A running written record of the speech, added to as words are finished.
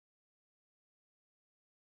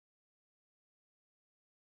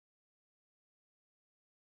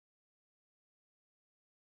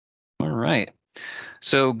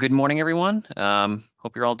So good morning, everyone.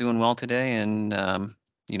 Hope you're all doing well today and,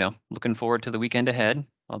 looking forward to the weekend ahead,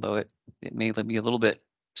 although it may be a little bit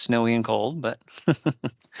snowy and cold, but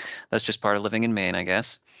that's just part of living in Maine, I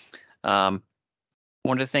guess. Um,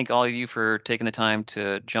 Wanted to thank all of you for taking the time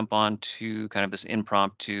to jump on to kind of this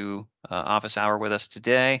impromptu office hour with us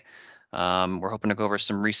today. We're hoping to go over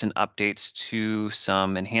some recent updates to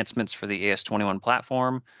some enhancements for the AS21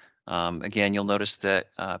 platform. Again, you'll notice that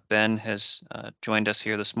Ben has joined us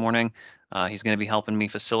here this morning. He's going to be helping me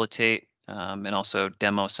facilitate and also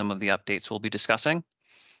demo some of the updates we'll be discussing.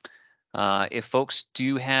 If folks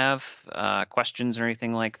do have questions or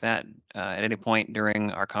anything like that at any point during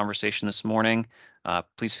our conversation this morning,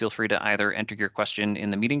 please feel free to either enter your question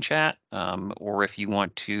in the meeting chat, or if you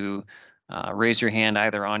want to raise your hand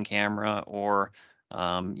either on camera or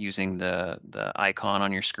using the icon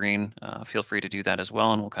on your screen, feel free to do that as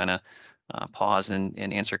well, and we'll kind of pause and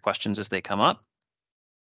answer questions as they come up.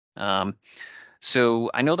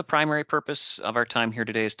 So I know the primary purpose of our time here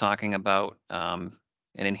today is talking about an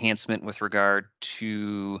enhancement with regard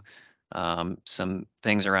to some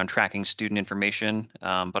things around tracking student information.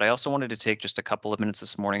 But I also wanted to take just a couple of minutes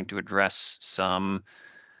this morning to address some,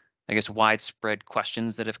 I guess, widespread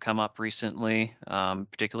questions that have come up recently,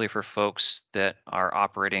 particularly for folks that are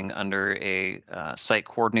operating under a site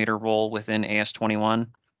coordinator role within AS21.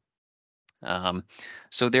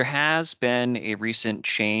 So there has been a recent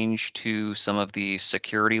change to some of the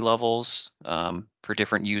security levels for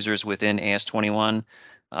different users within AS21.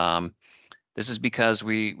 This is because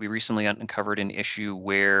we recently uncovered an issue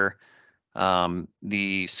where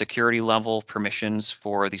the security level permissions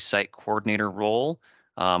for the site coordinator role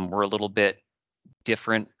were a little bit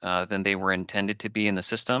different than they were intended to be in the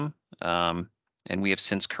system. And we have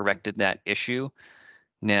since corrected that issue.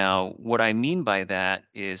 Now, what I mean by that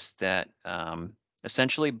is that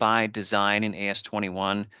essentially by design in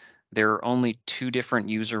AS21, there are only two different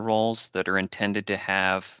user roles that are intended to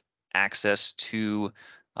have access to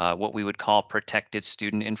what we would call protected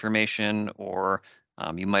student information, or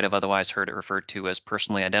you might have otherwise heard it referred to as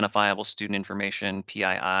personally identifiable student information,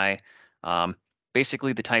 PII.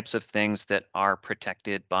 Basically, the types of things that are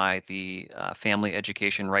protected by the Family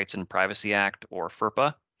Education Rights and Privacy Act, or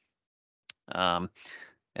FERPA.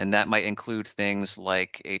 And that might include things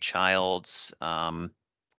like a child's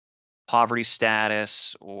poverty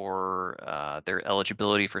status or their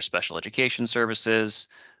eligibility for special education services,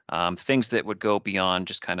 things that would go beyond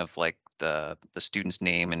just kind of like the student's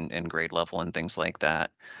name and grade level and things like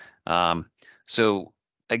that. So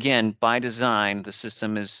again, by design, the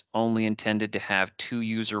system is only intended to have two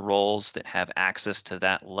user roles that have access to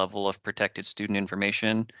that level of protected student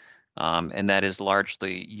information. And that is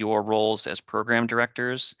largely your roles as program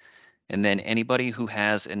directors, and then anybody who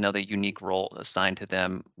has another unique role assigned to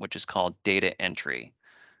them, which is called data entry.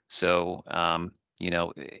 So,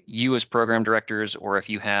 you as program directors, or if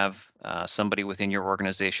you have somebody within your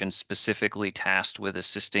organization specifically tasked with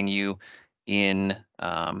assisting you in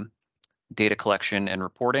data collection and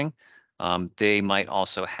reporting, they might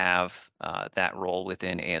also have that role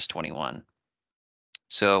within AS21.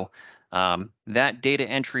 So that data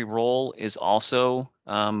entry role is also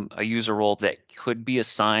a user role that could be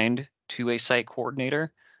assigned to a site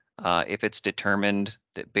coordinator if it's determined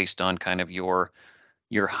that based on kind of your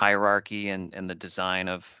hierarchy and the design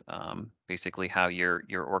of basically how your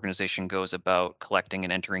organization goes about collecting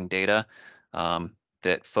and entering data,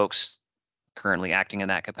 that folks currently acting in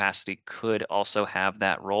that capacity could also have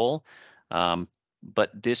that role.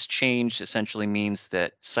 But this change essentially means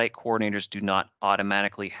that site coordinators do not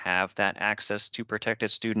automatically have that access to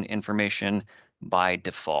protected student information by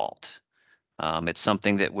default. It's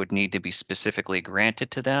something that would need to be specifically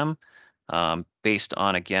granted to them based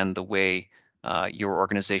on, again, the way your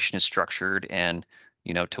organization is structured and,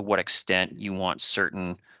 to what extent you want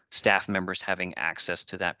certain staff members having access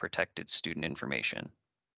to that protected student information.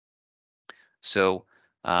 So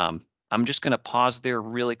I'm just going to pause there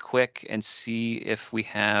really quick and see if we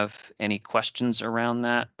have any questions around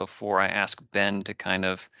that before I ask Ben to kind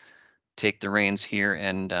of take the reins here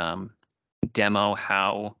and demo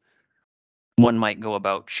how one might go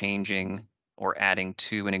about changing or adding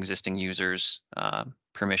to an existing user's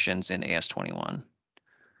permissions in AS21.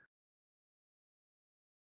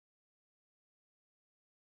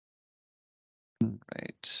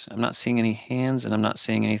 Right, I'm not seeing any hands and I'm not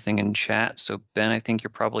seeing anything in chat. So Ben, I think you're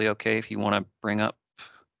probably okay if you want to bring up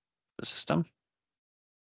the system.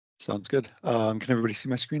 Sounds good. Can everybody see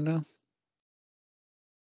my screen now?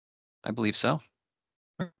 I believe so.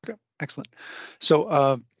 Okay, excellent.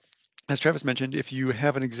 So As Travis mentioned, if you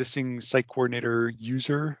have an existing site coordinator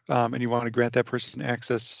user and you want to grant that person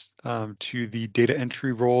access to the data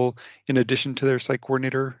entry role in addition to their site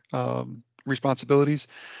coordinator responsibilities,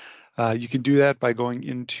 you can do that by going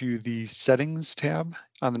into the Settings tab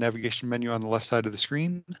on the navigation menu on the left side of the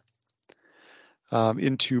screen,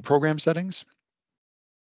 into Program Settings,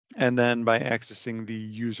 and then by accessing the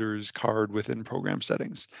user's card within Program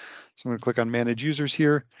Settings. So I'm going to click on Manage Users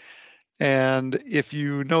here. And if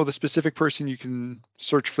you know the specific person, you can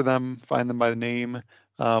search for them, find them by the name,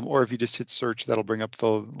 or if you just hit search, that'll bring up the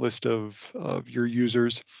list of your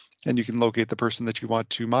users, and you can locate the person that you want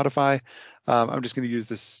to modify. I'm just going to use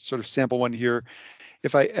this sort of sample one here.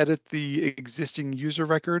 If I edit the existing user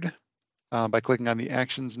record by clicking on the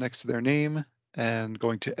actions next to their name and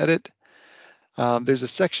going to edit, there's a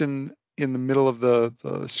section in the middle of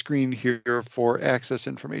the screen here for access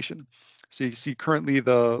information. So you see currently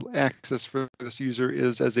the access for this user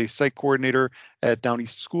is as a site coordinator at Down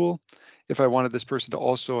East School. If I wanted this person to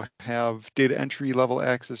also have data entry level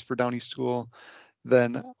access for Down East School,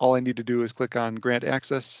 then all I need to do is click on grant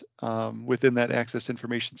access within that access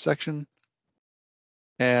information section.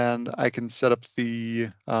 And I can set up the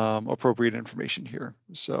appropriate information here.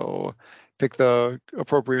 So pick the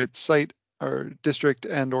appropriate site or district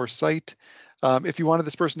and or site. If you wanted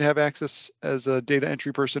this person to have access as a data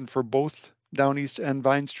entry person for both Down East and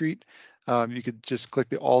Vine Street, you could just click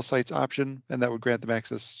the all sites option, and that would grant them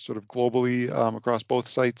access sort of globally across both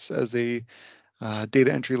sites as a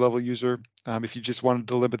data entry level user. If you just wanted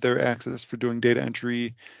to limit their access for doing data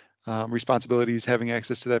entry responsibilities, having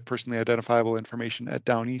access to that personally identifiable information at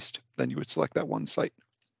Down East, then you would select that one site.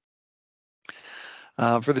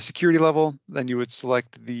 For the security level, then you would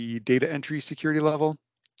select the data entry security level.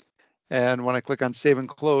 And when I click on Save and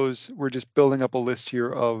Close, we're just building up a list here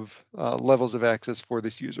of levels of access for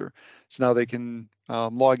this user. So now they can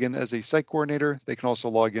log in as a site coordinator. They can also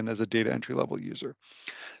log in as a data entry level user.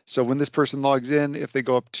 So when this person logs in, if they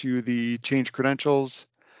go up to the change credentials,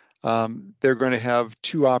 they're going to have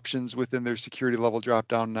two options within their security level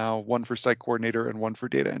dropdown now, one for site coordinator and one for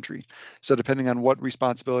data entry. So depending on what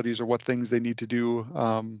responsibilities or what things they need to do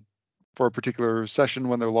for a particular session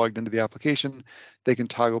when they're logged into the application, they can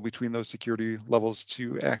toggle between those security levels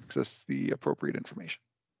to access the appropriate information.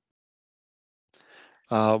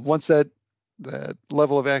 Once that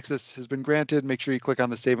level of access has been granted, make sure you click on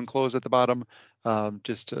the Save and Close at the bottom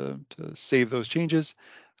just to save those changes.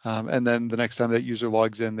 And then the next time that user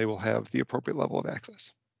logs in, they will have the appropriate level of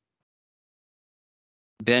access.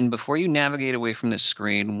 Ben, before you navigate away from this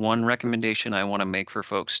screen, one recommendation I want to make for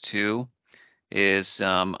folks too is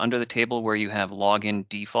under the table where you have login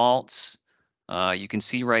defaults, you can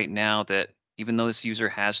see right now that even though this user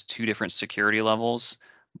has two different security levels,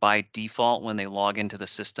 by default, when they log into the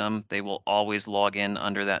system, they will always log in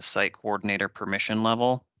under that site coordinator permission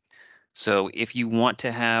level. So if you want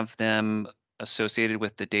to have them associated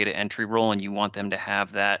with the data entry role and you want them to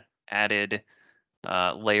have that added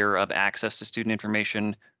layer of access to student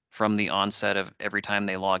information from the onset of every time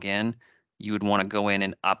they log in, you would want to go in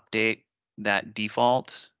and update that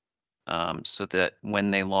default so that when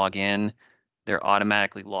they log in, they're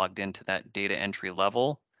automatically logged into that data entry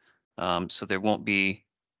level. So there won't be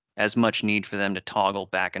as much need for them to toggle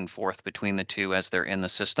back and forth between the two as they're in the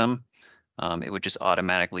system. It would just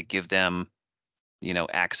automatically give them,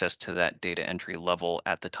 access to that data entry level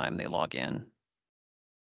at the time they log in.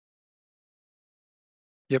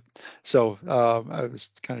 Yep. So I was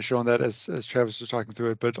kind of showing that as Travis was talking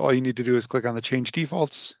through it, but all you need to do is click on the Change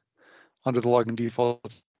Defaults under the Login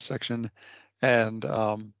Defaults section, and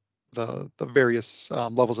the various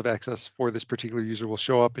levels of access for this particular user will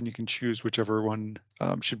show up, and you can choose whichever one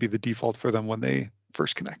should be the default for them when they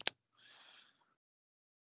first connect.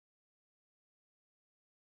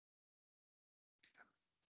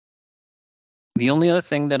 The only other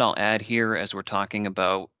thing that I'll add here as we're talking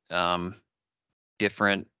about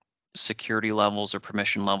different security levels or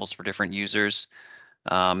permission levels for different users,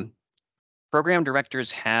 program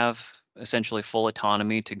directors have essentially full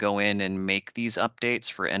autonomy to go in and make these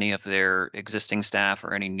updates for any of their existing staff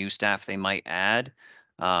or any new staff they might add.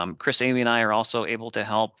 Chris, Amy, and I are also able to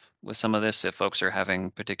help with some of this if folks are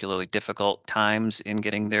having particularly difficult times in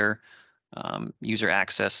getting their user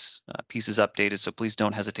access pieces updated. So please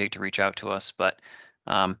don't hesitate to reach out to us. But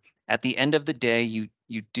at the end of the day, you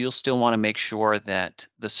do still want to make sure that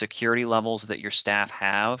the security levels that your staff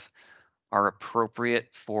have are appropriate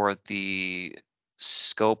for the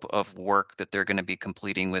scope of work that they're going to be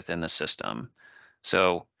completing within the system.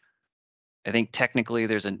 So I think technically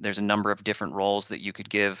there's a number of different roles that you could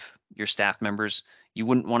give your staff members. You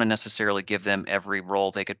wouldn't want to necessarily give them every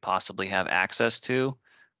role they could possibly have access to.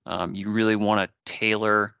 You really want to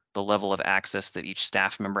tailor the level of access that each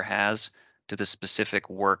staff member has to the specific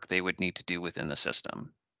work they would need to do within the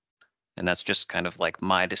system. And that's just kind of like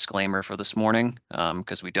my disclaimer for this morning,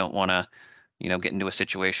 because we don't want to, get into a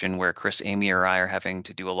situation where Chris, Amy, or I are having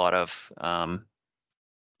to do a lot of,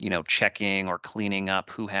 checking or cleaning up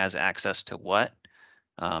who has access to what.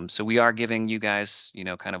 So we are giving you guys,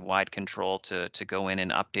 kind of wide control to go in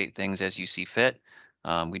and update things as you see fit.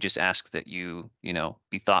 We just ask that you,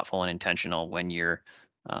 be thoughtful and intentional when you're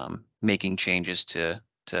making changes to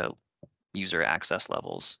user access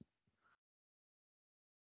levels.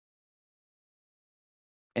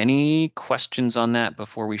 Any questions on that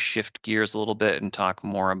before we shift gears a little bit and talk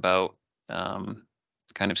more about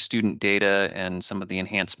kind of student data and some of the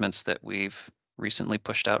enhancements that we've recently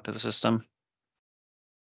pushed out to the system?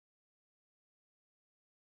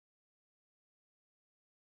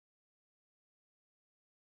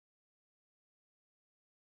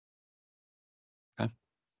 Okay.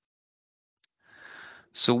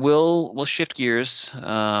 So we'll shift gears.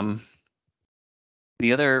 The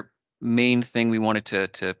other main thing we wanted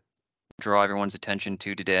to draw everyone's attention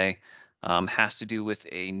to today has to do with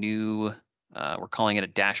a new, we're calling it a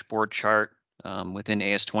dashboard chart within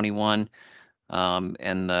AS21.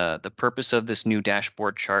 And the purpose of this new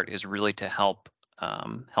dashboard chart is really to help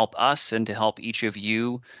us and to help each of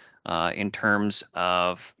you in terms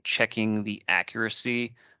of checking the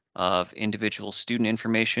accuracy of individual student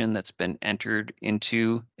information that's been entered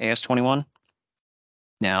into AS21.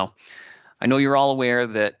 Now, I know you're all aware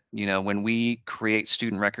that, when we create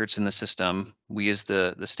student records in the system, we as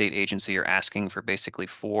the state agency are asking for basically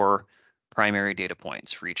 4 primary data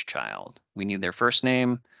points for each child. We need their first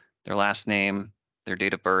name, their last name, their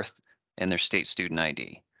date of birth, and their state student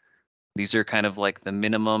ID. These are kind of like the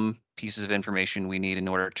minimum pieces of information we need in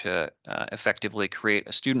order to effectively create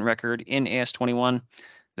a student record in AS21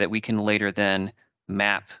 that we can later then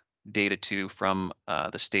map data to from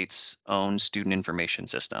the state's own student information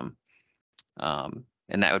system.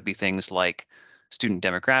 And that would be things like student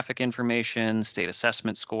demographic information, state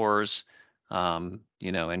assessment scores, and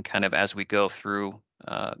kind of as we go through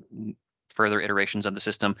further iterations of the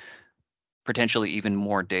system, potentially even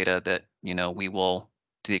more data that, we will,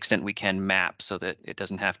 to the extent we can, map so that it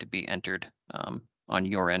doesn't have to be entered on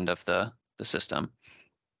your end of the system.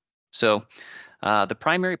 So the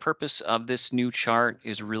primary purpose of this new chart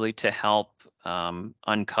is really to help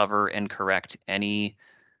uncover and correct any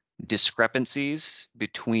discrepancies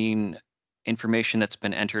between information that's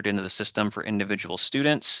been entered into the system for individual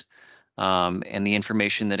students and the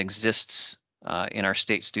information that exists in our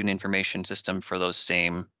state student information system for those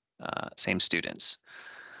same students.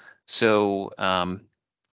 So I'm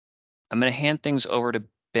going to hand things over to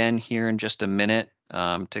Ben here in just a minute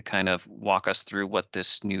to kind of walk us through what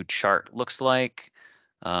this new chart looks like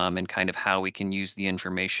and kind of how we can use the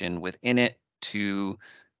information within it to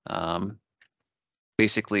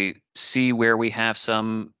basically see where we have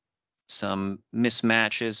some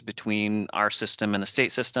mismatches between our system and the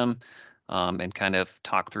state system, and kind of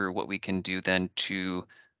talk through what we can do then to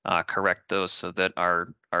correct those so that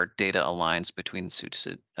our data aligns between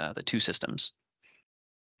the two systems.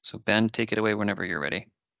 So Ben, take it away whenever you're ready.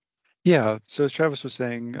 Yeah, so as Travis was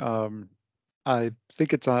saying, I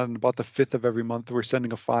think it's on about the 5th of every month, we're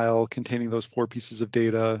sending a file containing those 4 pieces of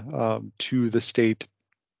data to the state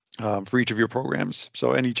for each of your programs.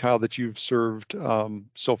 So any child that you've served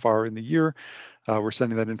so far in the year, we're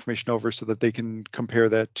sending that information over so that they can compare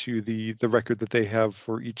that to the record that they have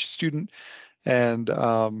for each student. And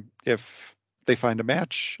if they find a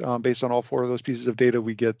match based on all 4 of those pieces of data,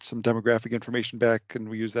 we get some demographic information back, and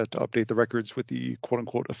we use that to update the records with the quote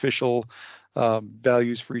unquote official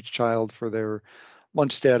values for each child for their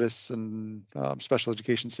lunch status and special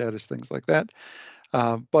education status, things like that.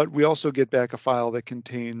 But we also get back a file that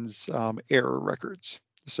contains error records.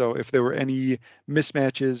 So if there were any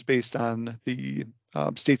mismatches based on the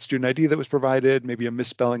state student ID that was provided, maybe a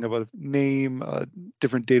misspelling of a name, a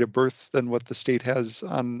different date of birth than what the state has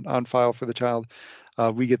on file for the child,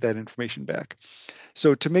 we get that information back.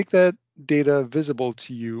 So to make that data visible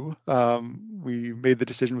to you, we made the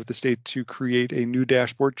decision with the state to create a new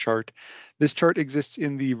dashboard chart. This chart exists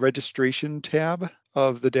in the registration tab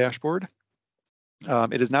of the dashboard.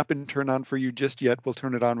 It has not been turned on for you just yet. We'll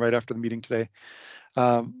turn it on right after the meeting today.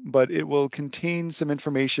 But it will contain some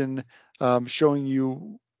information showing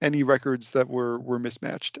you any records that were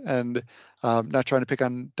mismatched. And not trying to pick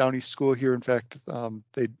on Downey School here. In fact,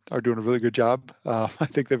 they are doing a really good job. I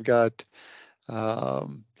think they've got,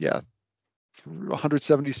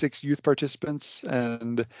 176 youth participants,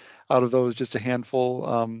 and out of those, just a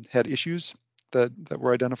handful had issues that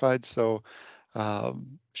were identified. So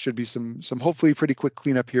Should be some hopefully pretty quick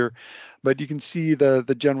cleanup here, but you can see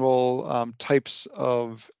the general types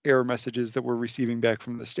of error messages that we're receiving back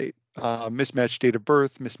from the state. Mismatched date of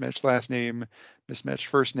birth, mismatched last name, mismatched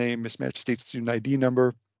first name, mismatched state student ID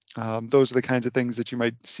number. Those are the kinds of things that you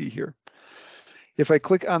might see here. If I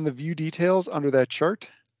click on the view details under that chart,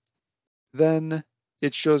 then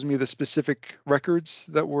it shows me the specific records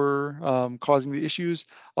that were causing the issues,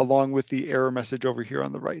 along with the error message over here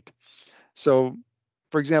on the right. So,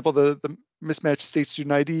 for example, the mismatched state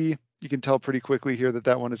student ID, you can tell pretty quickly here that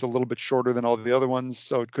that one is a little bit shorter than all the other ones.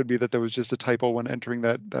 So it could be that there was just a typo when entering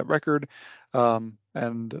that record,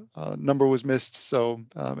 and number was missed. So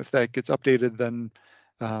if that gets updated, then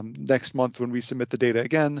next month when we submit the data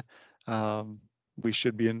again, we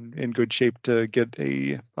should be in good shape to get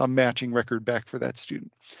a matching record back for that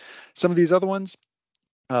student. Some of these other ones,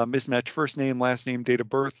 mismatched first name, last name, date of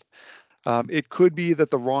birth. It could be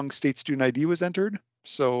that the wrong state student ID was entered.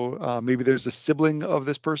 So maybe there's a sibling of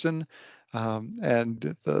this person,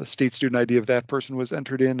 and the state student ID of that person was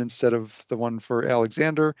entered in instead of the one for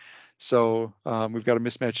Alexander. So we've got a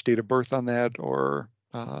mismatched date of birth on that, or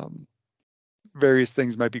various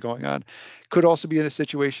things might be going on. Could also be in a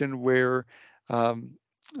situation where um,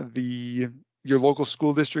 your local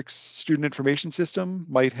school district's student information system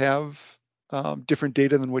might have different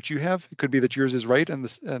data than what you have. It could be that yours is right and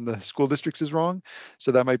the school district's is wrong.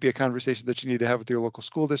 So that might be a conversation that you need to have with your local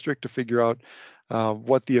school district to figure out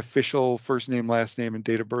what the official first name, last name, and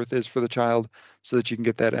date of birth is for the child, so that you can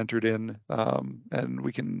get that entered in, and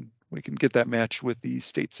we can get that match with the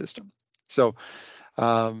state system. So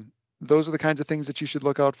those are the kinds of things that you should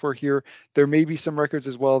look out for here. There may be some records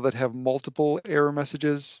as well that have multiple error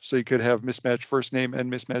messages. So you could have mismatched first name and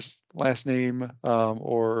mismatched last name,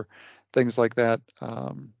 or things like that.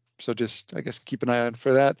 So just, I guess, keep an eye on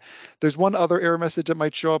for that. There's one other error message that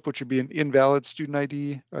might show up, which would be an invalid student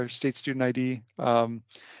ID or state student ID.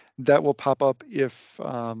 That will pop up if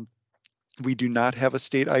we do not have a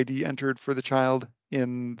state ID entered for the child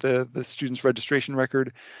in the student's registration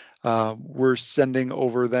record. We're sending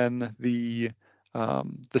over then the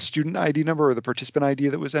student ID number or the participant ID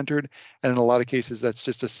that was entered. And in a lot of cases, that's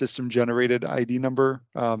just a system generated ID number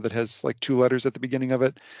that has like 2 letters at the beginning of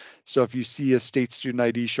it. So if you see a state student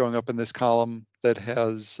ID showing up in this column that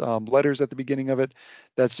has letters at the beginning of it,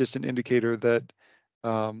 that's just an indicator that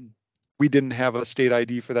we didn't have a state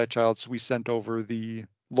ID for that child. So we sent over the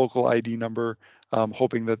local ID number,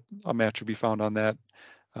 hoping that a match would be found on that.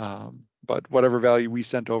 But whatever value we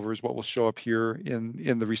sent over is what will show up here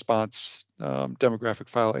in the response, demographic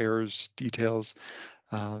file errors details.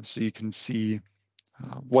 So you can see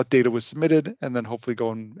what data was submitted and then hopefully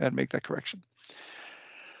go and make that correction.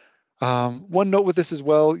 One note with this as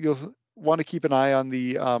well, you'll want to keep an eye on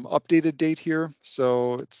the updated date here.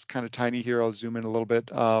 So it's kind of tiny here. I'll zoom in a little bit.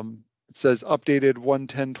 It says updated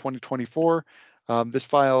 1/10/2024. This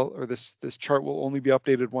file or this chart will only be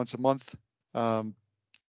updated once a month.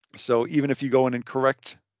 So even if you go in and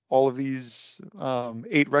correct all of these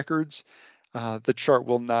 8 records, the chart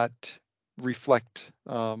will not reflect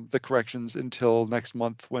the corrections until next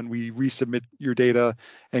month when we resubmit your data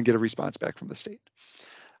and get a response back from the state.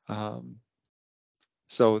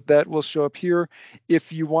 So that will show up here.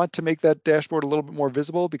 If you want to make that dashboard a little bit more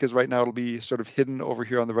visible, because right now it'll be sort of hidden over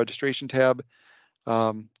here on the registration tab,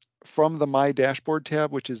 from the My Dashboard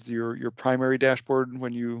tab, which is your primary dashboard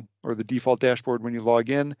or the default dashboard when you log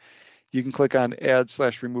in, you can click on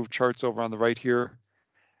Add/Remove Charts over on the right here.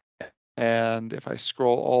 And if I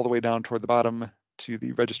scroll all the way down toward the bottom to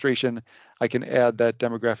the registration, I can add that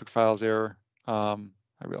demographic files error. I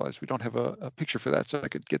realize we don't have a picture for that, so I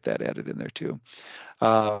could get that added in there too.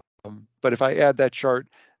 But if I add that chart,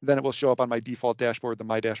 then it will show up on my default dashboard, the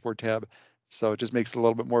My Dashboard tab. So it just makes it a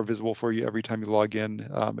little bit more visible for you every time you log in,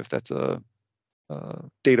 if that's a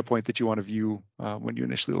data point that you want to view when you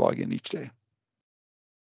initially log in each day.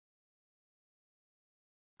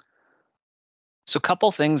 So a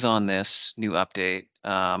couple things on this new update.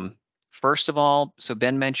 First of all, so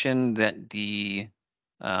Ben mentioned that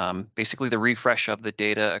basically the refresh of the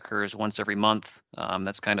data occurs once every month.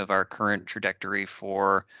 That's kind of our current trajectory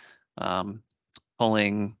for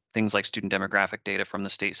pulling things like student demographic data from the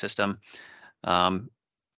state system.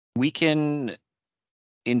 We can,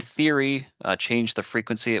 in theory, change the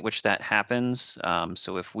frequency at which that happens.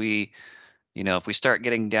 So if we start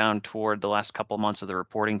getting down toward the last couple months of the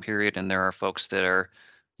reporting period and there are folks that are,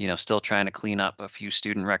 still trying to clean up a few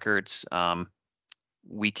student records,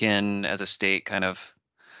 we can, as a state, kind of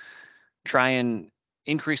try and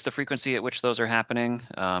increase the frequency at which those are happening,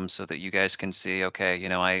 so that you guys can see, okay,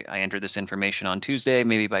 I entered this information on Tuesday.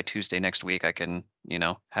 Maybe by Tuesday next week, I can,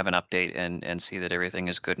 have an update and see that everything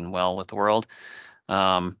is good and well with the world.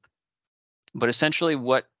 Um, but essentially,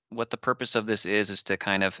 what the purpose of this is to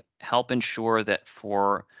kind of help ensure that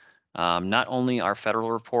for not only our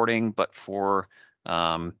federal reporting, but for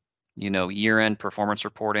year-end performance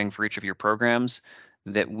reporting for each of your programs,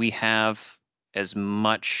 that we have as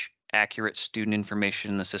much accurate student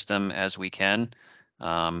information in the system as we can.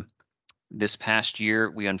 Um, this past year,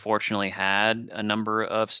 we unfortunately had a number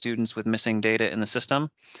of students with missing data in the system.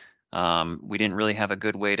 We didn't really have a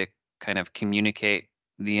good way to kind of communicate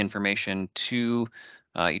the information to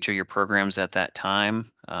each of your programs at that time.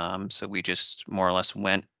 So we just more or less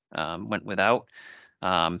went without.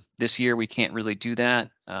 This year we can't really do that.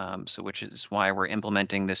 So which is why we're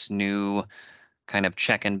implementing this new kind of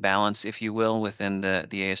check and balance, if you will, within the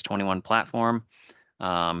AS21 platform.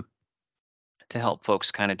 Um, to help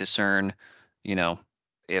folks kind of discern, you know,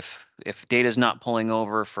 if data is not pulling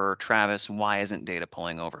over for Travis, why isn't data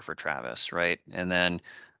pulling over for Travis, right? And then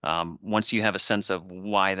once you have a sense of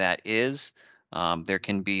why that is, there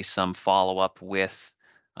can be some follow up with,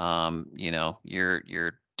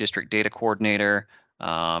 your district data coordinator,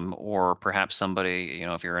 or perhaps somebody,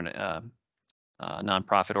 if you're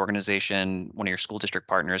nonprofit organization, one of your school district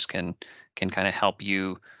partners can kind of help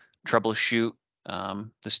you troubleshoot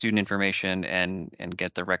the student information and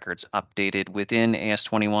get the records updated within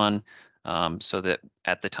AS21, so that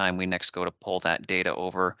at the time we next go to pull that data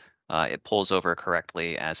over, it pulls over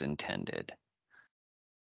correctly as intended.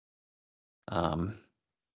 Um,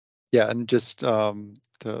 Yeah, and just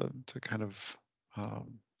to kind of I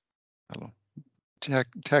don't know,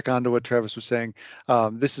 tack on to what Travis was saying.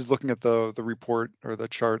 This is looking at the report or the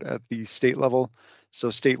chart at the state level. So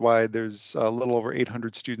statewide, there's a little over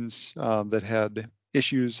 800 students that had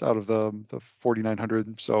issues out of the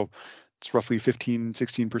 4,900. So it's roughly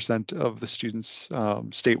 16% of the students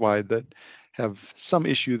statewide that have some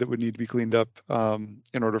issue that would need to be cleaned up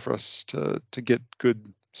in order for us to get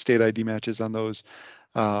good state ID matches on those.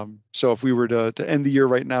 So if we were to end the year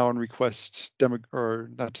right now and request or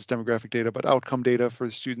not just demographic data, but outcome data for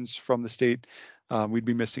the students from the state, we'd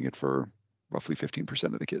be missing it for roughly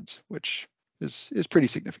 15% of the kids, which is pretty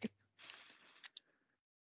significant.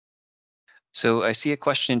 so I see a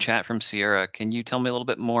question in chat from Sierra. Can you tell me a little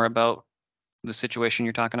bit more about the situation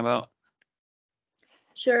you're talking about?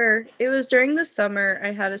 Sure. It was during the summer.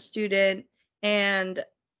 I had a student, and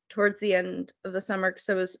towards the end of the summer, because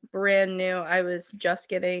I was brand new, I was just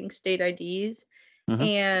getting state IDs. Hmm.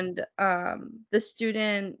 And the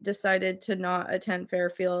student decided to not attend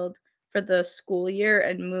Fairfield for the school year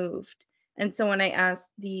and moved. And so when I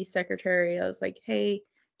asked the secretary, I was like, hey,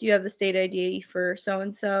 do you have the state ID for so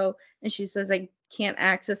and so? And she says, I can't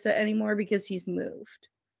access it anymore because he's moved.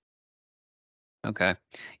 Okay.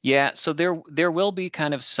 Yeah, so there will be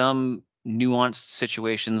kind of some nuanced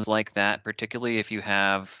situations like that, particularly if you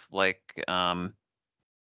have like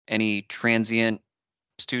any transient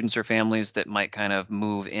students or families that might kind of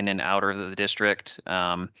move in and out of the district.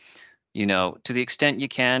 To the extent you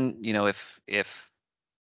can, if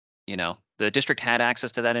the district had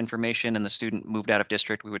access to that information and the student moved out of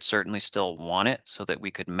district, we would certainly still want it so that we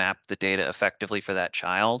could map the data effectively for that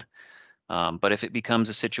child. But if it becomes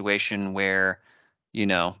a situation where, you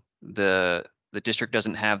know, the district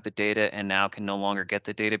doesn't have the data and now can no longer get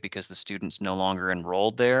the data because the student's no longer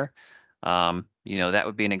enrolled there, that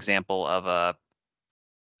would be an example of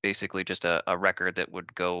basically just a record that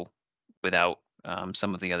would go without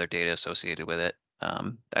some of the other data associated with it.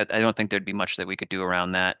 I don't think there'd be much that we could do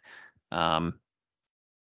around that. Um,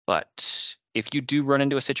 but if you do run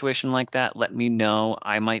into a situation like that, let me know.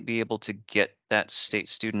 I might be able to get that state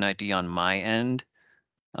student ID on my end.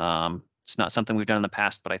 It's not something we've done in the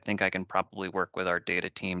past, but I think I can probably work with our data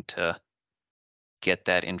team to get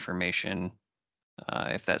that information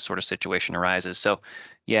if that sort of situation arises. So,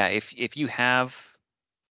 yeah, if you have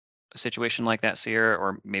a situation like that, Sierra,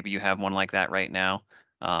 or maybe you have one like that right now,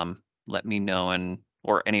 let me know, and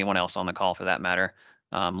or anyone else on the call for that matter.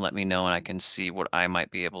 Let me know, and I can see what I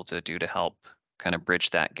might be able to do to help kind of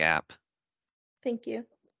bridge that gap. Thank you.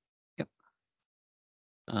 Yep.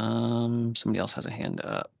 Somebody else has a hand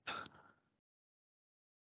up.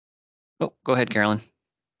 Oh, go ahead, Carolyn.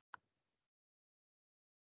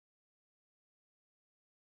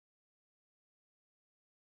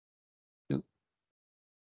 Oop.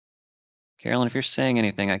 Carolyn, if you're saying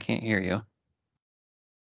anything, I can't hear you.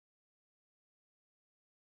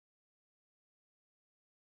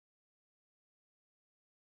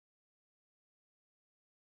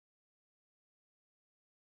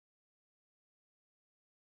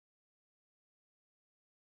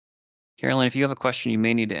 Carolyn, if you have a question, you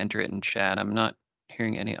may need to enter it in chat. I'm not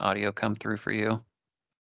hearing any audio come through for you.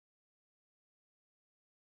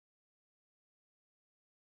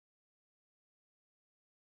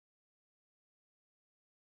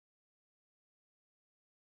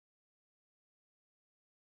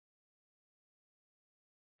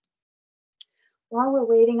 While we're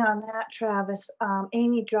waiting on that, Travis,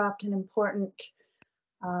 Amy dropped an important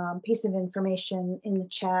piece of information in the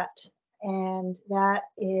chat, and that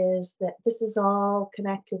is that this is all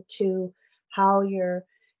connected to how your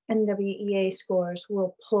NWEA scores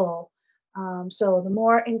will pull. So the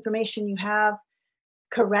more information you have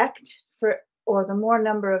correct for, or the more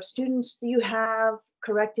number of students you have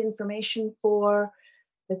correct information for,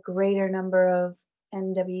 the greater number of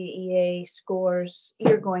NWEA scores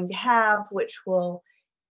you're going to have, which will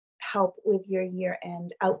help with your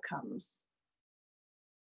year-end outcomes.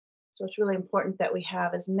 So it's really important that we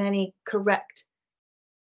have as many correct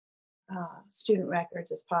student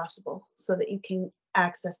records as possible so that you can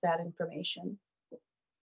access that information.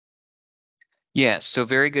 Yeah, so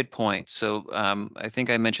very good point. So I think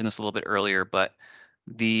I mentioned this a little bit earlier, but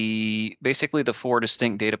basically the 4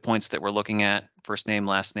 distinct data points that we're looking at, first name,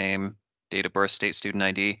 last name, date of birth, state, student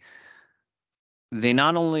ID, they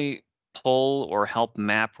not only pull or help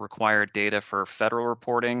map required data for federal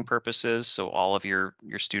reporting purposes, so all of your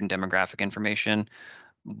student demographic information,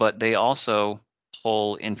 but they also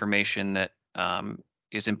pull information that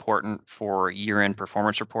is important for year-end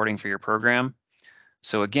performance reporting for your program.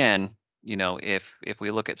 So again, you know, if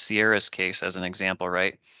we look at Sierra's case as an example,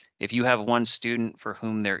 right? If you have one student for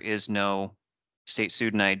whom there is no state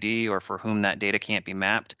student ID or for whom that data can't be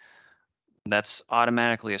mapped, that's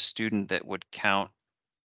automatically a student that would count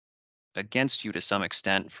against you to some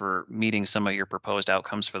extent for meeting some of your proposed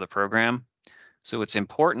outcomes for the program. So it's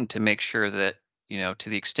important to make sure that, you know, to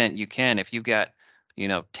the extent you can, if you've got, you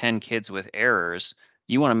know, 10 kids with errors,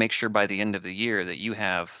 you want to make sure by the end of the year that you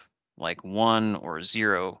have like 1 or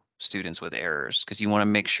 0 students with errors, because you want to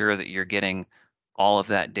make sure that you're getting all of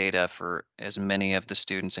that data for as many of the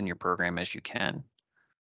students in your program as you can.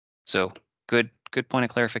 So good point of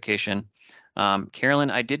clarification.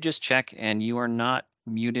 Carolyn, I did just check and you are not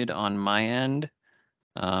muted on my end.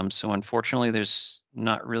 So unfortunately, there's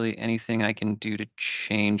not really anything I can do to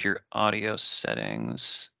change your audio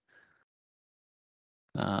settings.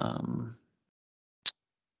 Let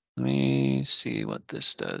me see what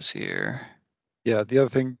this does here. Yeah, the other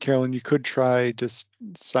thing, Carolyn, you could try just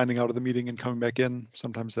signing out of the meeting and coming back in.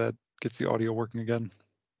 Sometimes that gets the audio working again.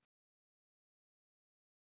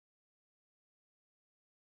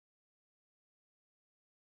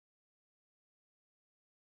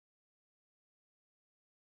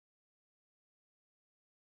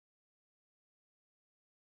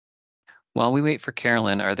 While we wait for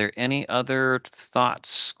Carolyn, are there any other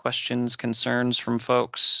thoughts, questions, concerns from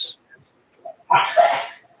folks?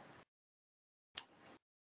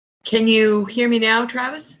 Can you hear me now,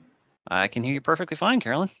 Travis? I can hear you perfectly fine,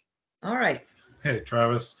 Carolyn. All right. Hey,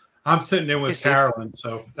 Travis. I'm sitting in Hey, with Steve. Carolyn,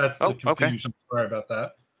 so that's the Oh, okay. confusion. Sorry about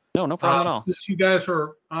that. No problem at all. Since you guys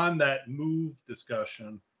are on that move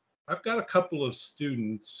discussion, I've got a couple of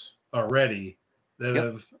students already that Yep.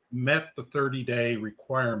 have met the 30-day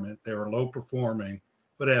requirement. They were low performing,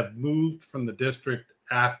 but have moved from the district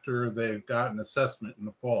after they've gotten assessment in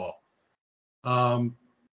the fall.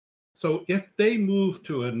 So if they move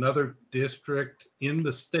to another district in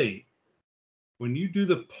the state, when you do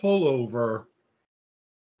the pullover,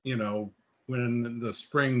 you know, when the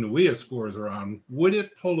spring NUIA scores are on, would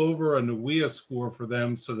it pull over a NUIA score for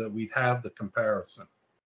them so that we'd have the comparison?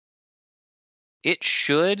 It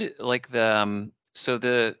should, like so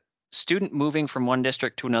the student moving from one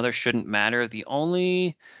district to another shouldn't matter. The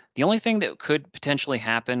only thing that could potentially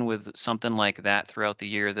happen with something like that throughout the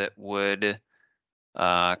year that would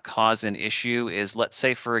cause an issue is, let's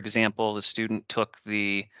say, for example, the student took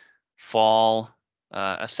the fall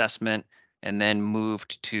assessment and then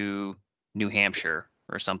moved to New Hampshire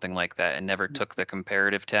or something like that and never took the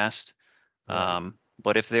comparative test. Right.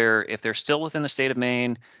 But if they're still within the state of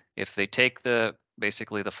Maine, if they take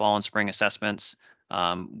basically the fall and spring assessments,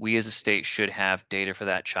 we as a state should have data for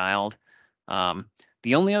that child.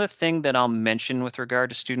 The only other thing that I'll mention with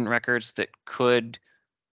regard to student records that could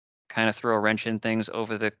kind of throw a wrench in things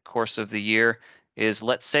over the course of the year is,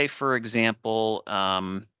 let's say, for example,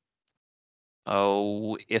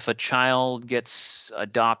 if a child gets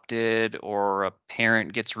adopted or a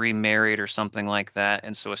parent gets remarried or something like that,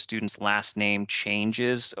 and so a student's last name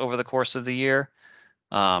changes over the course of the year,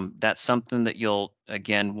 that's something that you'll,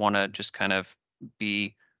 again, want to just kind of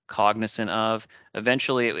be cognizant of.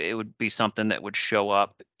 Eventually, it would be something that would show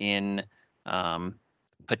up in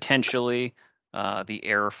potentially the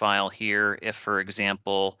error file here, if, for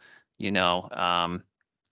example, you know,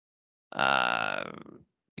 uh,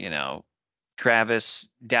 you know, Travis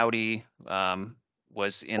Dowdy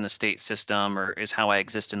was in the state system, or is how I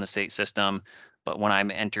exist in the state system. But when I'm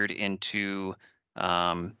entered into,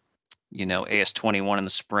 AS21 in the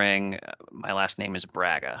spring, my last name is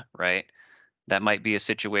Braga, right? That might be a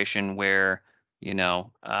situation where,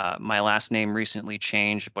 my last name recently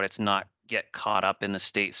changed, but it's not yet caught up in the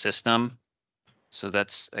state system. So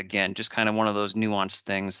that's, again, just kind of one of those nuanced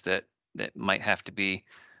things that might have to be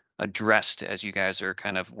addressed as you guys are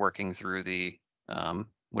kind of working through the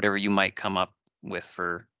whatever you might come up with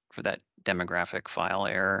for that demographic file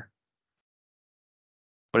error.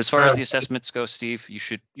 But as far as the assessments go, Steve, you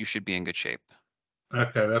should be in good shape.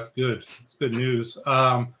 Okay, that's good. It's good news.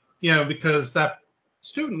 Because that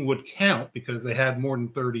student would count because they had more than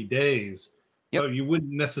 30 days. Yep. But you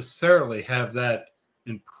wouldn't necessarily have that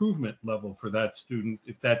improvement level for that student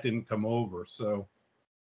if that didn't come over. So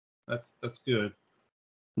that's good.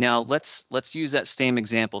 Now let's use that same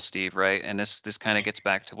example, Steve, right? And this kind of gets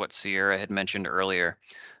back to what Sierra had mentioned earlier.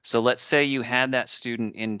 So let's say you had that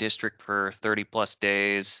student in district for 30 plus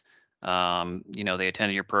days. They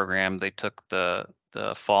attended your program, they took the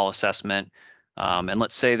fall assessment, and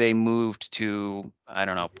let's say they moved to, I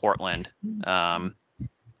don't know, Portland,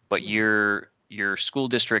 but your school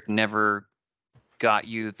district never got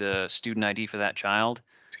you the student ID for that child.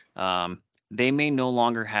 They may no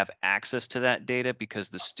longer have access to that data because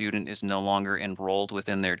the student is no longer enrolled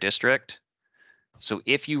within their district. So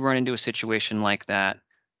if you run into a situation like that,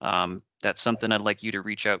 that's something I'd like you to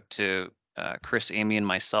reach out to Chris, Amy, and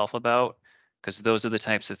myself about, because those are the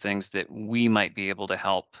types of things that we might be able to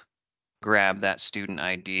help grab that student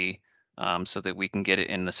ID so that we can get it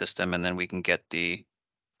in the system, and then we can get the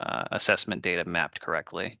assessment data mapped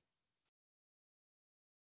correctly.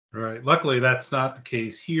 Right. Luckily, that's not the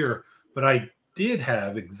case here, but I did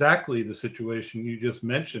have exactly the situation you just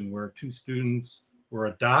mentioned where two students were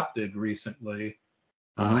adopted recently,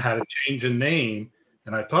 had a change in name.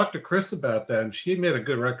 And I talked to Chris about that, and she made a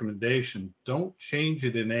good recommendation. Don't change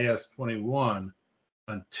it in AS21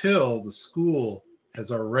 until the school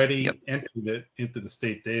has already entered it into the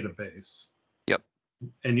state database. Yep.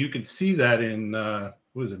 And you can see that in,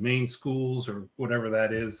 what is it, Maine schools or whatever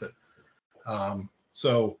that is.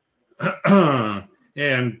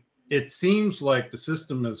 And it seems like the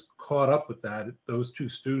system has caught up with that. Those two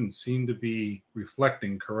students seem to be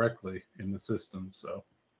reflecting correctly in the system. So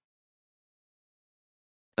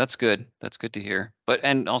that's good. That's good to hear.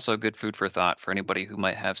 And also good food for thought for anybody who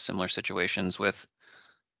might have similar situations with,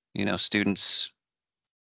 students'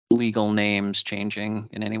 legal names changing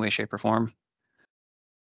in any way, shape, or form.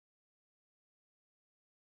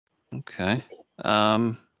 Okay.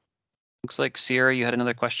 Looks like Sierra, you had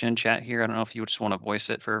another question in chat here. I don't know if you just want to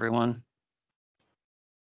voice it for everyone.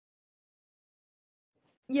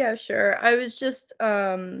 Yeah, sure. I was just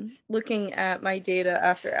looking at my data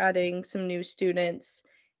after adding some new students,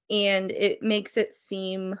 and it makes it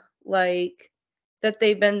seem like that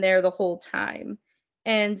they've been there the whole time.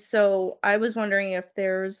 And so I was wondering if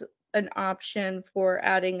there's an option for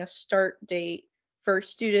adding a start date for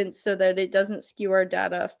students so that it doesn't skew our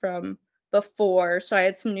data from before. So I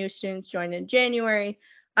had some new students join in January.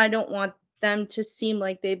 I don't want them to seem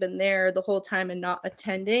like they've been there the whole time and not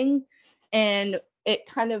attending. And it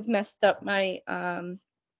kind of messed up my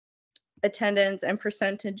attendance and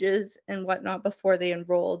percentages and whatnot before they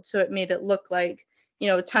enrolled. So it made it look like,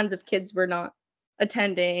 tons of kids were not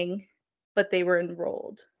attending, but they were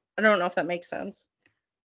enrolled. I don't know if that makes sense.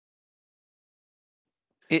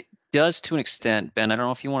 It does to an extent, Ben. I don't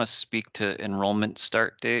know if you want to speak to enrollment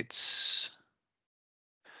start dates.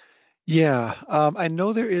 Yeah, I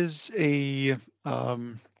know there is a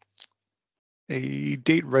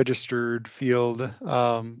date registered field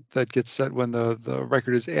that gets set when the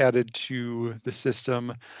record is added to the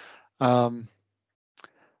system.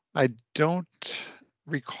 I don't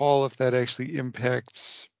recall if that actually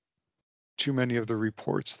impacts too many of the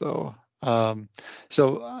reports though.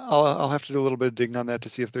 So I'll have to do a little bit of digging on that to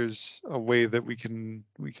see if there's a way that we can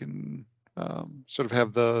sort of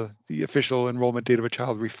have the official enrollment date of a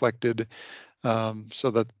child reflected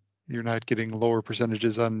so that you're not getting lower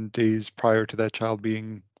percentages on days prior to that child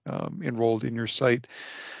being enrolled in your site.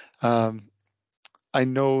 I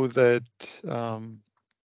know that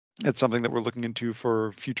it's something that we're looking into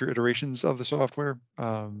for future iterations of the software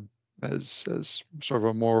as sort of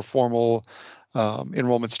a more formal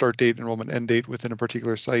enrollment start date, enrollment end date within a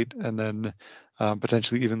particular site, and then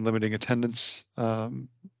potentially even limiting attendance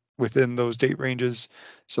within those date ranges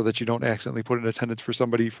so that you don't accidentally put in attendance for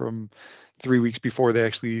somebody from 3 weeks before they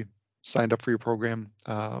actually signed up for your program.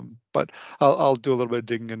 But I'll do a little bit of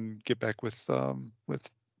digging and get back with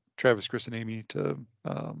Travis, Chris, and Amy to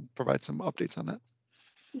provide some updates on that.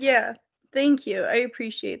 Yeah, thank you. I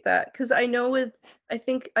appreciate that because I know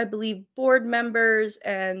I believe board members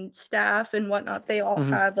and staff and whatnot, they all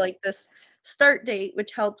have like this start date,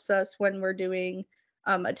 which helps us when we're doing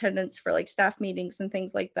attendance for like staff meetings and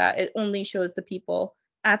things like that. It only shows the people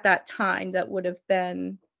at that time that would have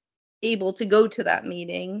been able to go to that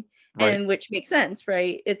meeting. Right. And which makes sense,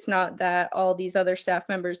 right? It's not that all these other staff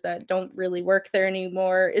members that don't really work there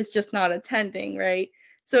anymore is just not attending, right?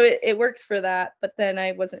 So it works for that. But then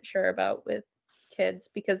I wasn't sure about with kids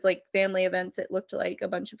because like family events, it looked like a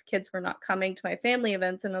bunch of kids were not coming to my family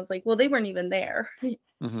events. And I was like, well, they weren't even there, you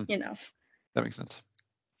know. That makes sense.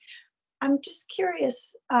 I'm just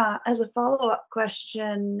curious, as a follow-up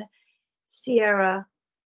question, Sierra,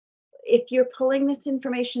 if you're pulling this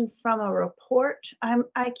information from a report,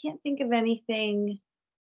 I can't think of anything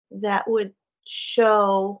that would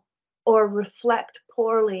show or reflect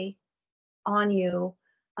poorly on you,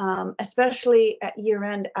 especially at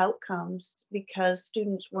year-end outcomes, because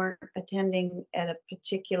students weren't attending at a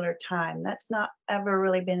particular time. That's not ever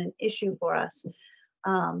really been an issue for us.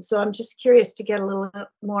 So I'm just curious to get a little bit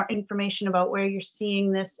more information about where you're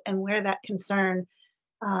seeing this and where that concern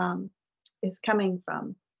is coming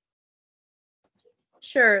from.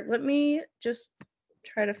 Sure. Let me just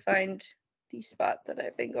try to find the spot that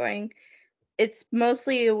I've been going. It's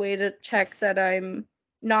mostly a way to check that I'm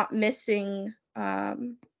not missing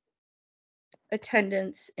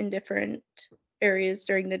attendance in different areas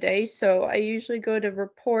during the day. So I usually go to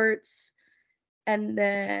reports and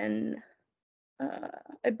then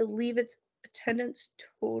I believe it's attendance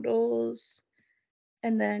totals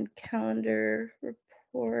and then calendar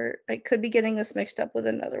report. I could be getting this mixed up with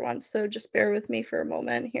another one, so just bear with me for a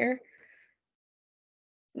moment here.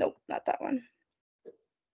 Nope, not that one.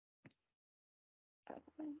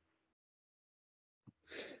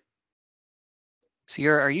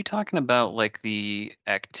 Sierra, are you talking about like the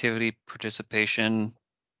activity participation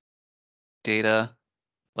data,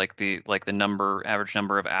 like the average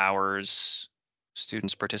number of hours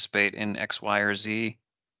students participate in X, Y, or Z?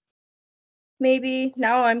 Maybe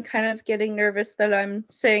now I'm kind of getting nervous that I'm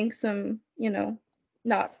saying some,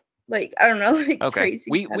 not like I don't know, like Okay,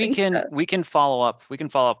 crazy we stuff. can follow up. We can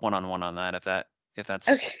follow up one-on-one on that if that's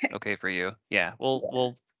Okay. okay for you. Yeah,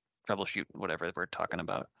 we'll troubleshoot whatever we're talking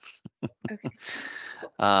about. Okay.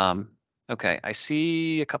 Okay, I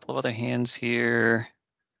see a couple of other hands here.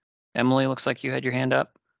 Emily, looks like you had your hand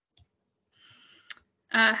up.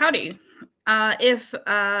 Howdy. If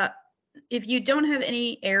you don't have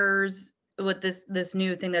any errors with this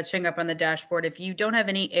new thing that's showing up on the dashboard, if you don't have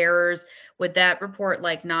any errors, would that report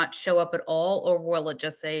like not show up at all, or will it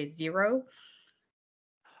just say 0?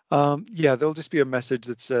 Yeah, there'll just be a message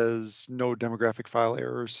that says no demographic file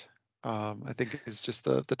errors. I think it's just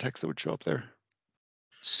the text that would show up there.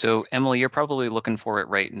 So Emily, you're probably looking for it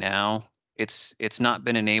right now. It's not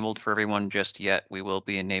been enabled for everyone just yet. We will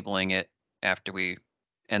be enabling it after we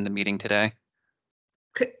end the meeting today.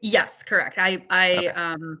 Yes, correct. I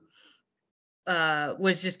Okay.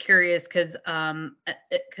 was just curious because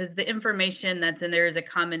the information that's in there is a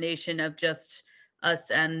combination of just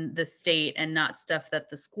us and the state and not stuff that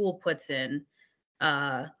the school puts in.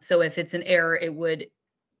 So if it's an error, it would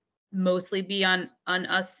mostly be on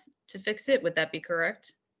us to fix it. Would that be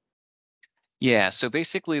correct? Yeah, so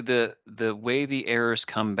basically the way the errors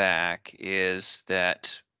come back is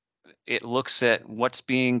that it looks at what's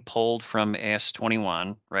being pulled from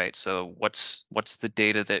AS21, right? So what's the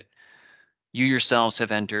data that you yourselves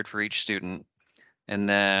have entered for each student, and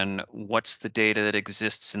then what's the data that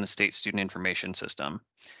exists in the state student information system.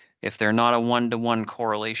 If they're not a one-to-one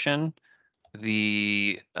correlation,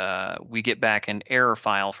 we get back an error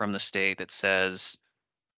file from the state that says,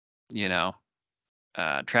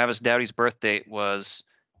 Travis Dowdy's birth date was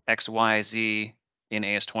XYZ in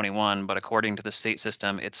AS21, but according to the state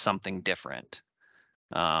system, it's something different.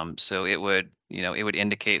 So it would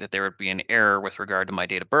indicate that there would be an error with regard to my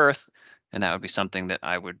date of birth, and that would be something that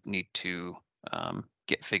I would need to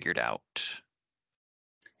get figured out.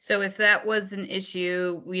 So if that was an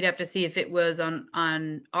issue, we'd have to see if it was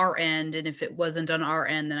on our end, and if it wasn't on our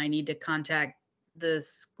end, then I need to contact the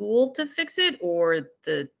school to fix it or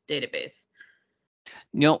the database.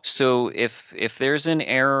 No, so if there's an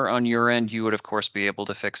error on your end, you would of course be able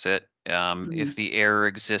to fix it. If the error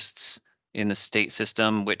exists in the state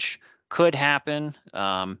system, which could happen,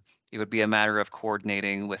 it would be a matter of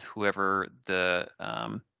coordinating with whoever the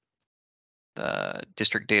the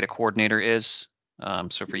district data coordinator is.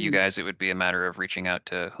 So for you Mhm. guys, it would be a matter of reaching out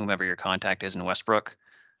to whomever your contact is in Westbrook,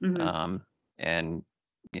 Mhm. and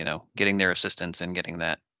getting their assistance and getting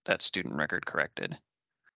that student record corrected.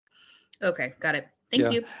 Okay, got it. Thank Yeah,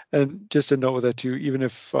 you. and just a note with that too, even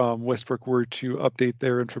if Westbrook were to update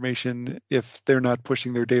their information, if they're not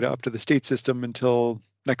pushing their data up to the state system until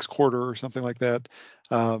next quarter or something like that,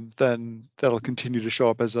 then that'll continue to show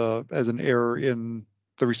up as an error in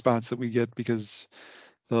the response that we get, because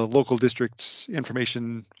the local district's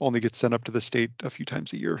information only gets sent up to the state a few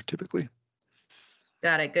times a year typically.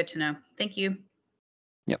 Got it. Good to know. Thank you.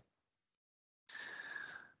 Yep.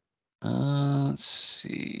 Let's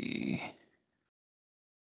see.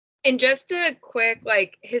 And just a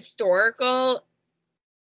quick historical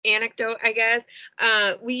anecdote, I guess.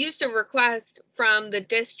 We used to request from the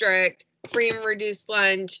district free and reduced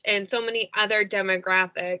lunch and so many other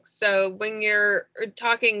demographics. So when you're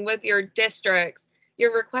talking with your districts,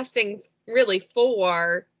 you're requesting really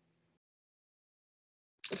for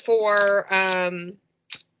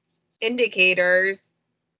indicators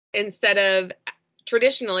instead of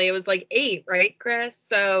traditionally it was like 8, right, Chris?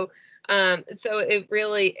 So it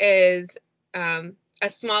really is a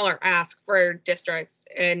smaller ask for districts,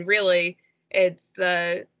 and really it's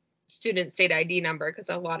the student state ID number, because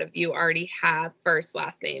a lot of you already have first,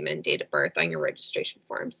 last name, and date of birth on your registration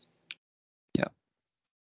forms. Yeah.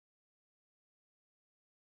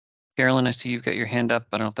 Carolyn, I see you've got your hand up.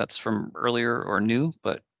 I don't know if that's from earlier or new,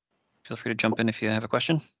 but feel free to jump in if you have a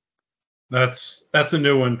question. That's a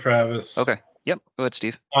new one, Travis. Okay. Yep. Go ahead,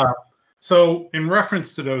 Steve. So in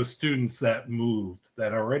reference to those students that moved,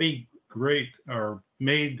 that already or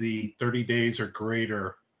made the 30 days or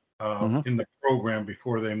greater in the program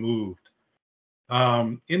before they moved,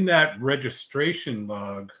 in that registration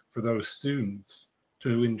log for those students,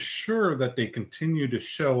 to ensure that they continue to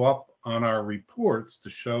show up on our reports to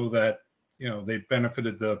show that they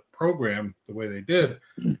benefited the program the way they did,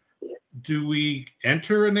 do we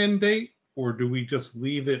enter an end date, or do we just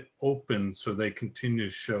leave it open so they continue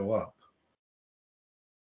to show up?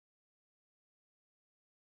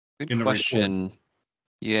 Good question.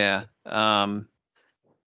 Yeah.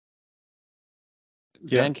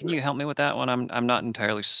 Ben, can you help me with that one? I'm not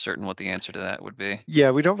entirely certain what the answer to that would be.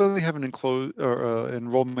 Yeah, we don't really have an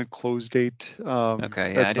enrollment close date. Okay,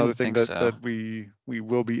 yeah, That's I another didn't thing think that so. we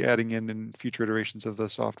will be adding in future iterations of the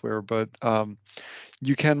software. But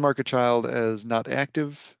you can mark a child as not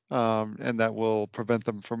active, and that will prevent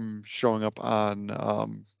them from showing up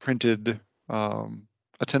on printed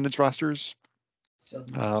attendance rosters.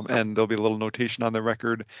 And there'll be a little notation on the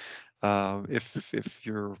record if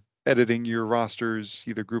you're editing your rosters,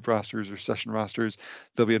 either group rosters or session rosters,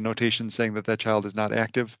 there'll be a notation saying that child is not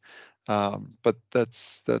active. But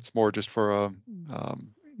that's more just for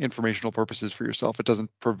informational purposes for yourself. It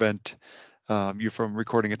doesn't prevent you from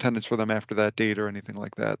recording attendance for them after that date or anything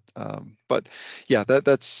like that. But yeah,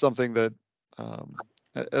 that's something that,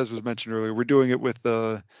 as was mentioned earlier, we're doing it with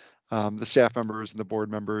the staff members and the board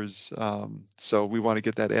members. So we want to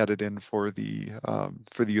get that added in for the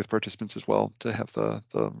youth participants as well, to have the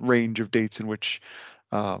range of dates in which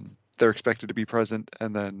they're expected to be present,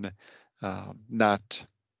 and then not,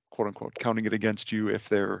 quote unquote, counting it against you if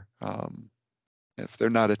they're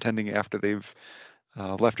not attending after they've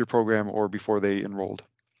left your program or before they enrolled.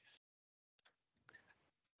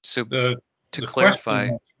 So the clarify,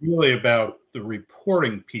 question is really about the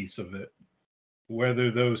reporting piece of it,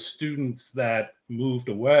 whether those students that moved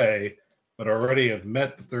away but already have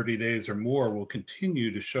met the 30 days or more will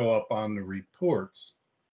continue to show up on the reports.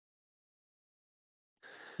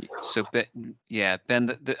 so Ben,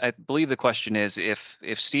 I believe the question is, if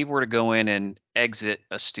Steve were to go in and exit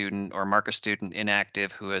a student or mark a student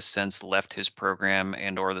inactive who has since left his program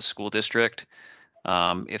and or the school district,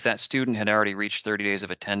 if that student had already reached 30 days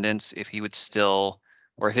of attendance, if he would still,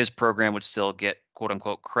 or if his program would still get quote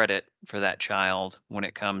unquote credit for that child when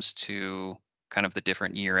it comes to kind of the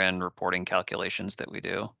different year-end reporting calculations that we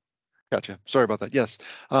do. Gotcha. Sorry about that. Yes.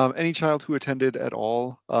 Any child who attended at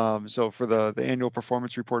all. So for the annual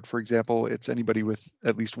performance report, for example, it's anybody with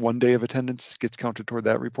at least 1 day of attendance gets counted toward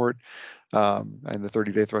that report. And the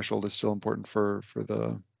 30-day threshold is still important for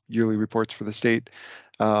the yearly reports for the state.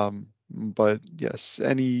 But yes,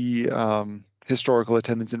 any historical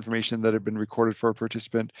attendance information that had been recorded for a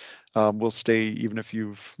participant will stay even if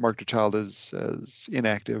you've marked a child as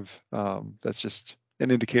inactive. That's just an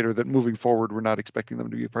indicator that moving forward, we're not expecting them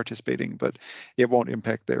to be participating, but it won't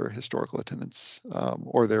impact their historical attendance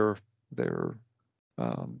or their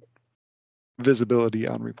visibility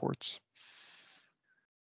on reports.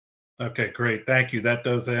 Okay, great. Thank you. That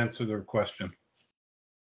does answer their question.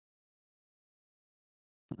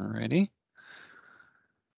 Alrighty.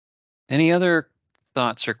 Any other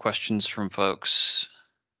thoughts or questions from folks?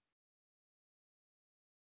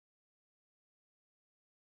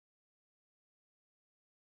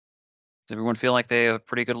 Does everyone feel like they have a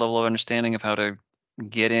pretty good level of understanding of how to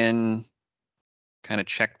get in, kind of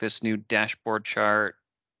check this new dashboard chart,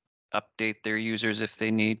 update their users if they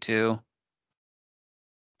need to?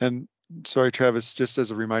 And sorry, Travis, just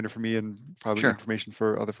as a reminder for me and probably Sure. information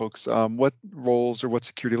for other folks, what roles or what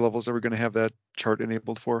security levels are we going to have that chart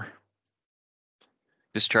enabled for?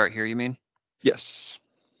 This chart here, you mean? Yes.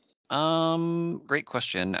 Great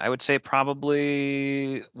question. I would say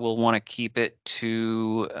probably we'll want to keep it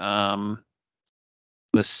to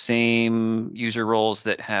the same user roles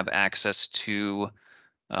that have access to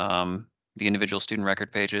the individual student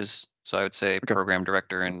record pages. So I would say Okay. program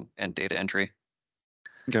director and data entry.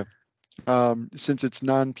 Okay. Since it's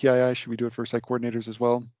non-PII, should we do it for site coordinators as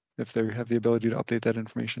well, if they have the ability to update that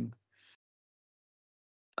information?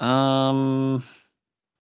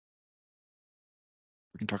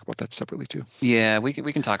 We can talk about that separately too. Yeah, we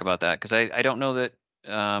can talk about that because I don't know that.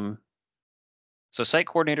 So site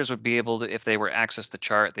coordinators would be able to, if they were access the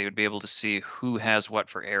chart, they would be able to see who has what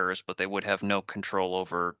for errors, but they would have no control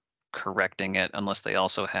over correcting it unless they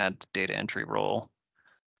also had the data entry role.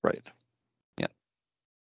 Right. Yeah.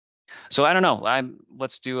 So I don't know.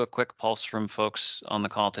 Let's do a quick pulse from folks on the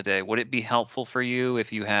call today. Would it be helpful for you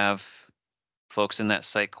if you have folks in that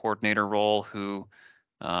site coordinator role who,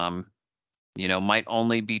 might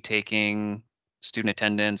only be taking student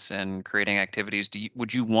attendance and creating activities?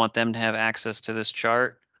 Would you want them to have access to this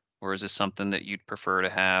chart, or is this something that you'd prefer to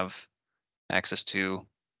have access to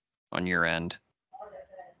on your end?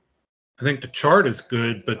 I think the chart is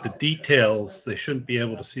good, but the details, they shouldn't be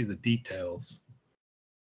able to see the details.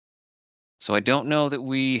 So I don't know that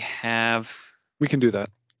we have. We can do that.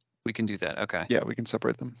 We can do that. Okay. Yeah, we can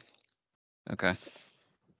separate them. Okay.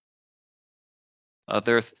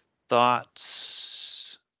 Other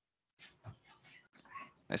thoughts?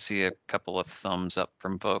 I see a couple of thumbs up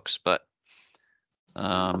from folks, but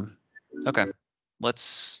okay.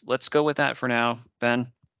 Let's go with that for now, Ben.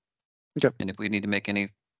 Okay. And if we need to make any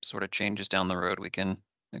sort of changes down the road, we can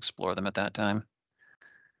explore them at that time.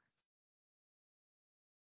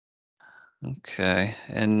 Okay.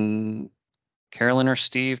 And Carolyn or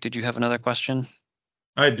Steve, did you have another question?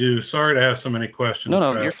 I do. Sorry to have so many questions. No,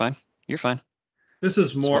 Travis. you're fine. You're fine. This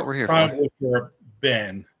is That's what more we're here probably for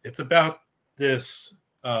Ben. It's about this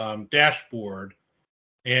dashboard,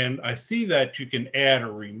 and I see that you can add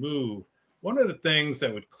or remove. One of the things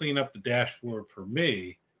that would clean up the dashboard for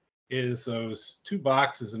me is those two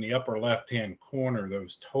boxes in the upper left-hand corner,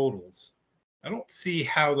 those totals. I don't see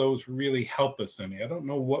how those really help us any. I don't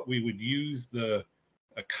know what we would use a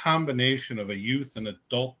combination of a youth and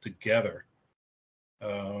adult together.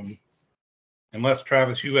 Unless,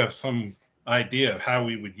 Travis, you have some idea of how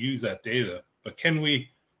we would use that data, but can we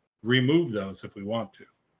remove those if we want to?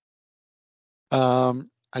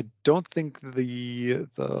 I don't think the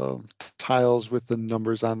tiles with the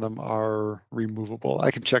numbers on them are removable. I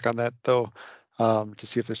can check on that though, to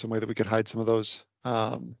see if there's some way that we could hide some of those.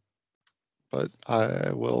 But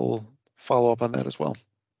I will follow up on that as well.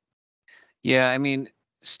 Yeah, I mean,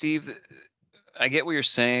 Steve, I get what you're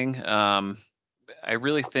saying. I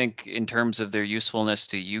really think in terms of their usefulness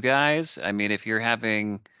to you guys, I mean, if you're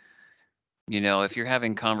having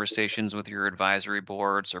conversations with your advisory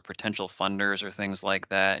boards or potential funders or things like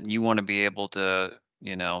that, and you want to be able to,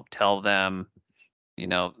 tell them,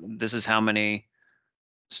 this is how many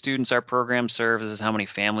students our program serves, this is how many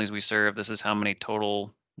families we serve, this is how many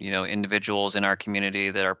total, individuals in our community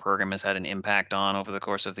that our program has had an impact on over the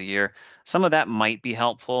course of the year. Some of that might be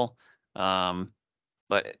helpful. But,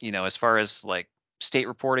 as far as like state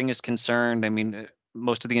reporting is concerned, I mean,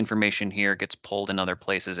 most of the information here gets pulled in other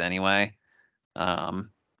places anyway. But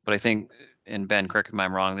I think, and Ben, correct me if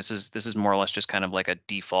I'm wrong, this is more or less just kind of like a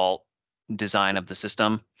default design of the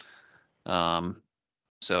system.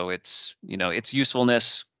 So its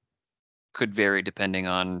usefulness could vary depending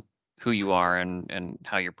on who you are and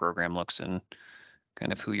how your program looks and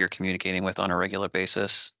kind of who you're communicating with on a regular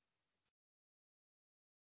basis.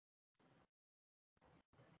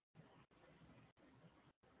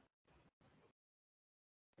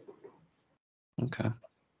 Okay.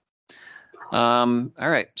 All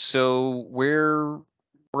right. So we're a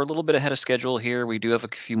little bit ahead of schedule here. We do have a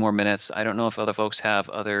few more minutes. I don't know if other folks have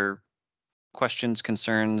other questions,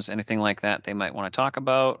 concerns, anything like that they might want to talk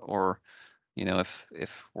about, or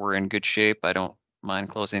if we're in good shape. I don't mind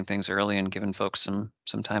closing things early and giving folks some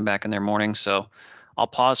time back in their morning. So I'll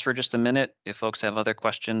pause for just a minute. If folks have other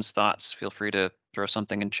questions, thoughts, feel free to throw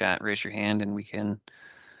something in chat, raise your hand, and we can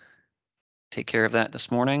take care of that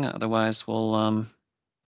this morning. Otherwise, we'll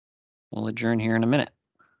adjourn here in a minute.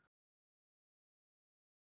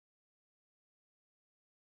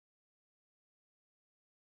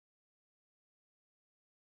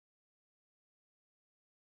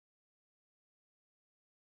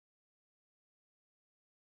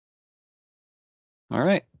 All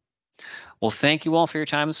right. Well, thank you all for your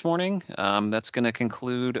time this morning. That's going to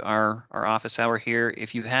conclude our office hour here.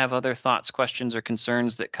 If you have other thoughts, questions, or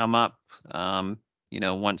concerns that come up,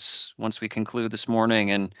 once we conclude this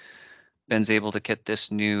morning and Ben's able to get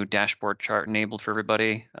this new dashboard chart enabled for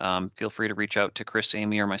everybody, feel free to reach out to Chris,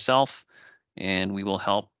 Amy, or myself, and we will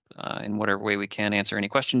help in whatever way we can answer any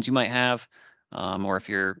questions you might have, or if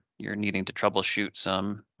you're needing to troubleshoot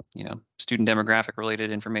some, student demographic related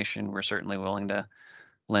information, we're certainly willing to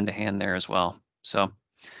lend a hand there as well. So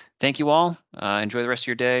thank you all. Enjoy the rest of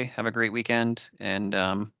your day. Have a great weekend, and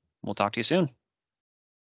we'll talk to you soon.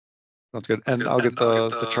 Sounds good. And I'll get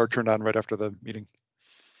the chart turned on right after the meeting.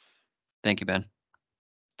 Thank you, Ben.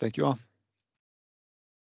 Thank you all.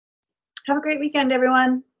 Have a great weekend,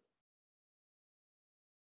 everyone.